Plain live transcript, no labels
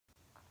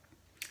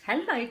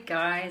Hello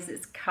guys,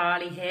 it's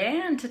Carly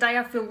here, and today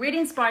I feel really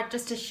inspired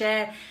just to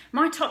share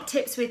my top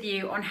tips with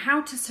you on how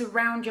to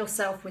surround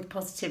yourself with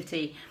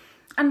positivity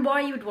and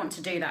why you would want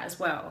to do that as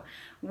well.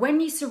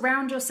 When you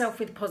surround yourself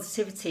with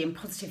positivity and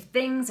positive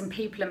things and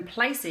people and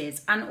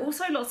places, and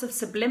also lots of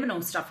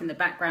subliminal stuff in the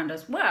background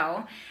as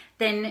well,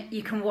 then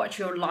you can watch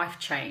your life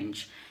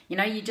change. You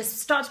know, you just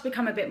start to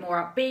become a bit more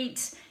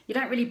upbeat. You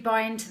don't really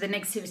buy into the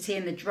negativity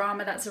and the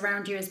drama that's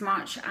around you as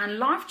much, and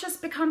life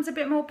just becomes a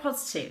bit more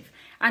positive.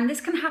 And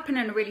this can happen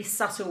in a really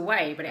subtle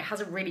way, but it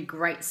has a really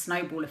great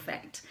snowball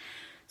effect.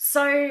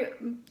 So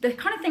the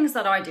kind of things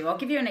that I do, I'll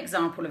give you an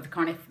example of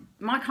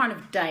my kind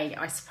of day,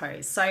 I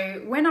suppose.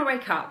 So when I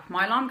wake up,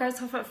 my alarm goes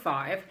off at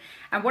 5,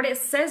 and what it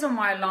says on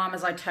my alarm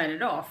as I turn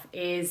it off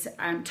is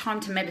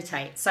time to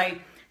meditate. So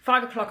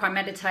 5 o'clock I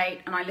meditate,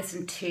 and I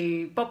listen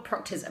to Bob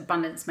Proctor's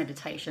Abundance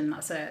Meditation.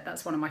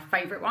 That's one of my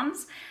favourite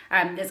ones.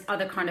 There's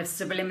other kind of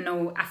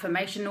subliminal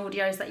affirmation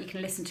audios that you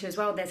can listen to as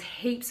well. There's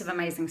heaps of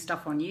amazing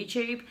stuff on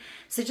YouTube.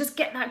 So just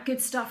get that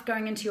good stuff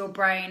going into your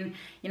brain.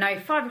 You know,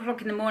 5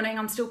 o'clock in the morning,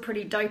 I'm still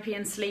pretty dopey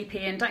and sleepy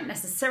and don't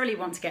necessarily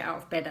want to get out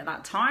of bed at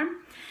that time.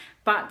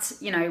 But,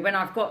 you know, when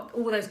I've got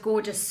all those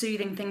gorgeous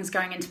soothing things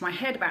going into my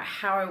head about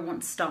how I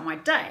want to start my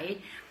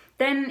day,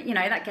 then, you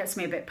know, that gets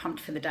me a bit pumped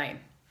for the day.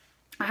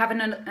 I have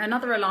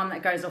another alarm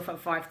that goes off at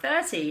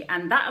 5:30,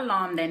 and that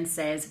alarm then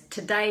says,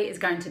 today is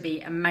going to be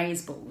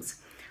amazeballs.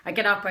 I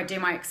get up, I do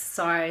my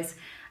exercise,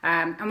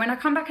 and when I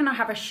come back and I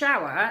have a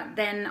shower,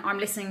 then I'm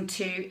listening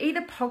to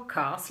either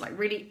podcasts, like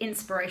really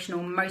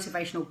inspirational,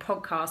 motivational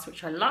podcasts,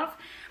 which I love,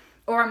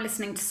 or I'm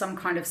listening to some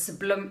kind of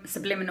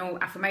subliminal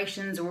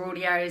affirmations or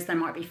audios. They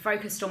might be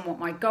focused on what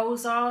my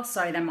goals are,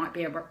 so they might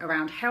be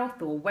around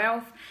health or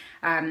wealth,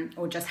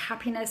 or just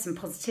happiness and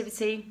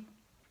positivity.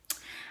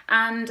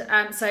 And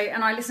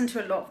I listen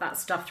to a lot of that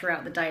stuff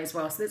throughout the day as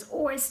well. So there's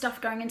always stuff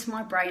going into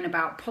my brain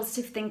about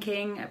positive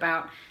thinking,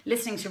 about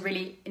listening to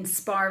really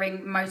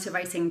inspiring,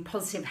 motivating,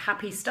 positive,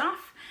 happy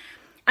stuff.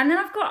 And then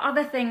I've got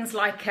other things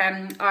like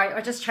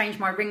I just changed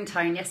my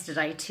ringtone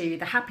yesterday to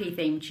the Happy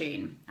theme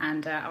tune.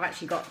 And I've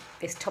actually got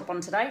this top on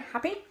today,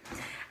 Happy.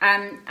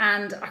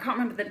 And I can't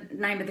remember the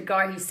name of the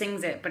guy who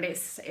sings it, but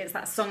it's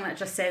that song that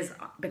just says,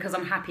 because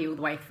I'm happy all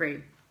the way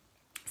through.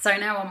 So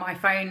now on my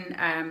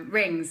phone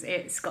rings,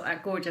 it's got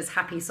that gorgeous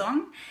happy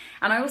song.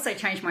 And I also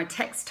changed my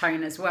text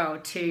tone as well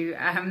to,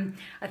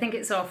 I think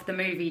it's off the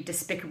movie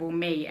Despicable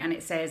Me, and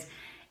it says,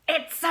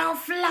 "It's so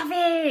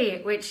fluffy,"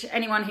 which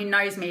anyone who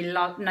knows me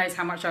knows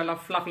how much I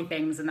love fluffy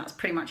things, and that's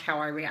pretty much how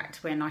I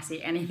react when I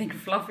see anything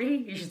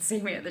fluffy. You should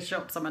see me at the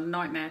shops, I'm a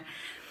nightmare.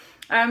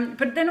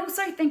 But then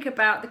also think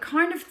about the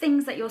kind of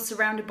things that you're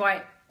surrounded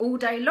by all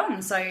day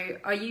long. So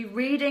are you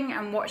reading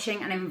and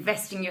watching and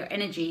investing your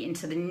energy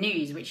into the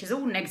news, which is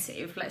all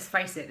negative? Let's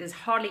face it, there's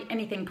hardly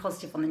anything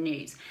positive on the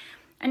news.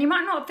 And you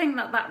might not think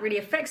that that really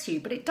affects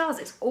you, but it does.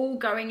 It's all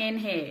going in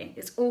here.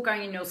 It's all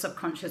going in your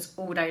subconscious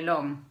all day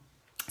long.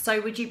 So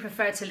would you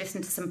prefer to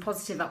listen to some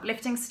positive,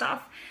 uplifting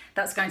stuff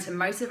that's going to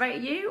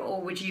motivate you? Or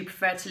would you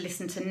prefer to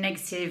listen to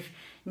negative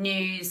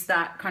news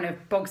that kind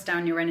of bogs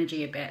down your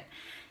energy a bit?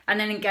 And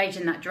then engage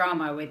in that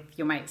drama with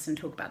your mates and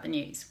talk about the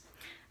news.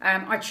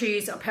 I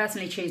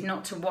personally choose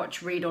not to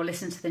watch, read or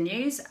listen to the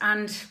news,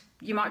 and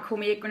you might call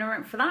me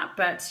ignorant for that,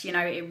 but you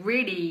know, it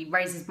really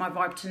raises my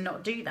vibe to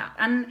not do that.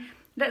 And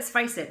let's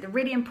face it, the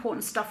really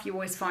important stuff you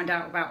always find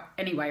out about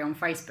anyway on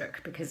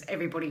Facebook, because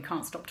everybody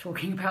can't stop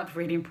talking about the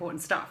really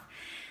important stuff.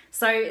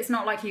 So it's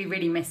not like you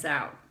really miss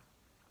out.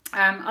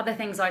 Other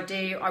things I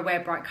do, I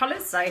wear bright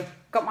colours. So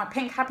got my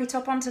pink happy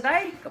top on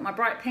today, got my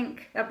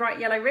bright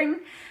yellow ring.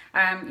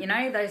 You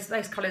know,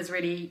 those colours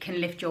really can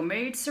lift your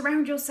mood.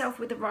 Surround yourself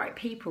with the right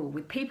people,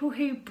 with people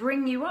who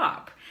bring you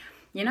up.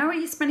 You know, are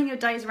you spending your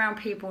days around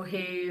people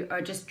who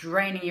are just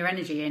draining your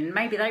energy, and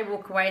maybe they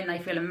walk away and they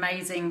feel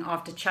amazing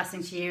after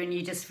chatting to you and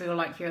you just feel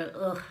like you're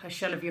a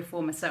shell of your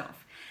former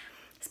self.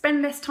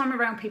 Spend less time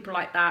around people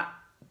like that.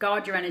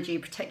 Guard your energy,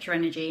 protect your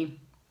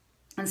energy,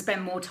 and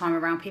spend more time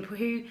around people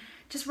who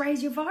just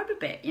raise your vibe a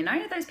bit, you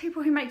know, those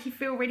people who make you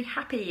feel really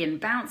happy and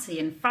bouncy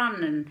and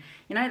fun, and,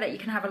 you know, that you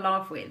can have a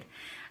laugh with.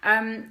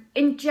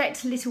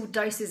 Inject little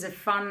doses of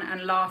fun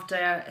and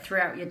laughter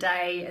throughout your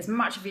day, as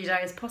much of your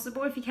day as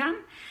possible if you can.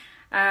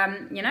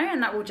 You know,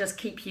 and that will just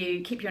keep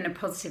you in a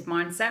positive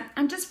mindset,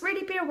 and just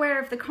really be aware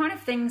of the kind of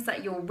things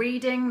that you're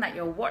reading, that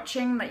you're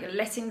watching, that you're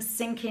letting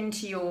sink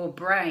into your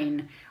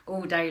brain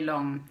all day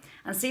long,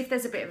 and see if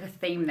there's a bit of a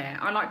theme there.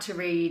 I like to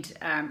read,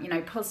 you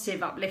know,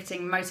 positive,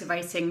 uplifting,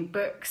 motivating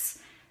books,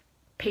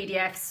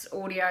 PDFs,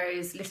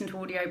 audios, listen to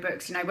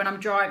audiobooks, you know, when I'm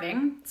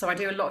driving. So I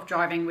do a lot of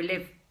driving. We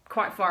live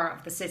quite far out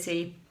of the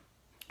city,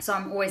 so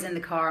I'm always in the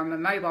car. I'm a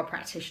mobile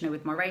practitioner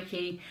with my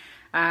Reiki.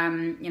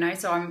 You know,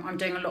 so I'm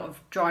doing a lot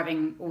of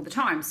driving all the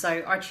time.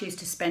 So I choose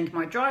to spend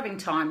my driving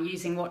time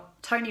using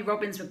what Tony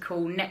Robbins would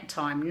call net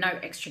time, no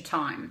extra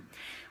time,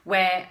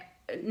 where,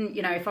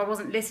 you know, if I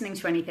wasn't listening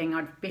to anything,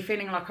 I'd be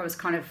feeling like I was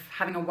kind of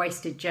having a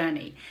wasted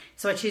journey.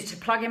 So I choose to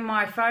plug in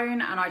my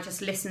phone and I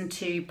just listen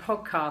to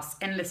podcasts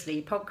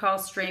endlessly,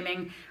 podcast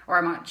streaming, or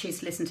I might choose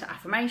to listen to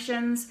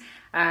affirmations.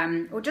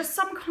 or just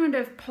some kind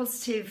of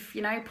positive,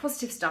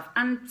 positive stuff.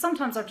 And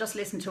sometimes I've just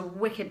listened to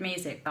wicked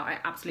music that I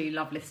absolutely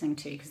love listening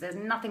to, because there's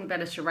nothing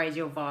better to raise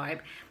your vibe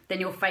than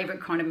your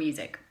favourite kind of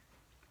music.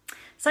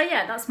 So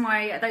yeah, those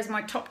are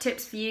my top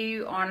tips for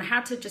you on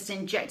how to just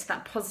inject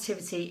that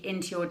positivity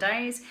into your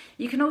days.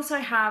 You can also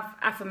have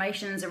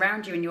affirmations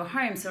around you in your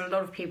home. So a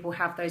lot of people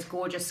have those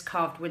gorgeous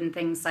carved wooden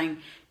things saying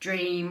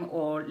dream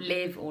or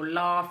live or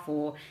laugh,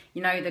 or,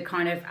 the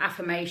kind of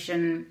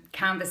affirmation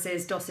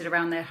canvases dotted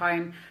around their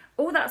home.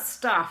 All that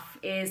stuff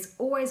is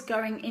always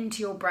going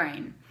into your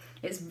brain.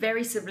 It's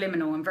very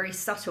subliminal and very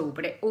subtle,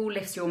 but it all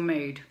lifts your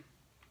mood.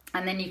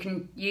 And then you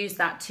can use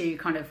that to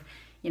kind of,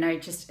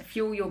 just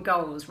fuel your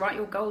goals. Write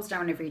your goals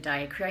down every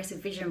day, create a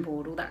vision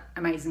board, all that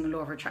amazing law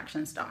of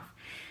attraction stuff.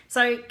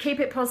 So keep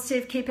it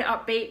positive, keep it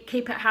upbeat,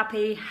 keep it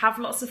happy, have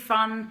lots of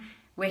fun.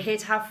 We're here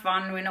to have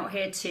fun. We're not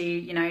here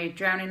to,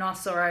 drown in our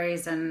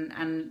sorrows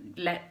and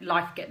let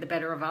life get the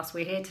better of us.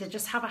 We're here to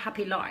just have a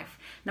happy life.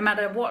 No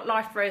matter what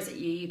life throws at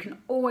you, you can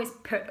always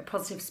put a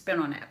positive spin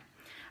on it.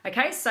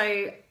 Okay,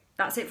 so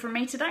that's it from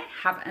me today.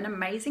 Have an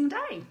amazing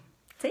day.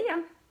 See ya.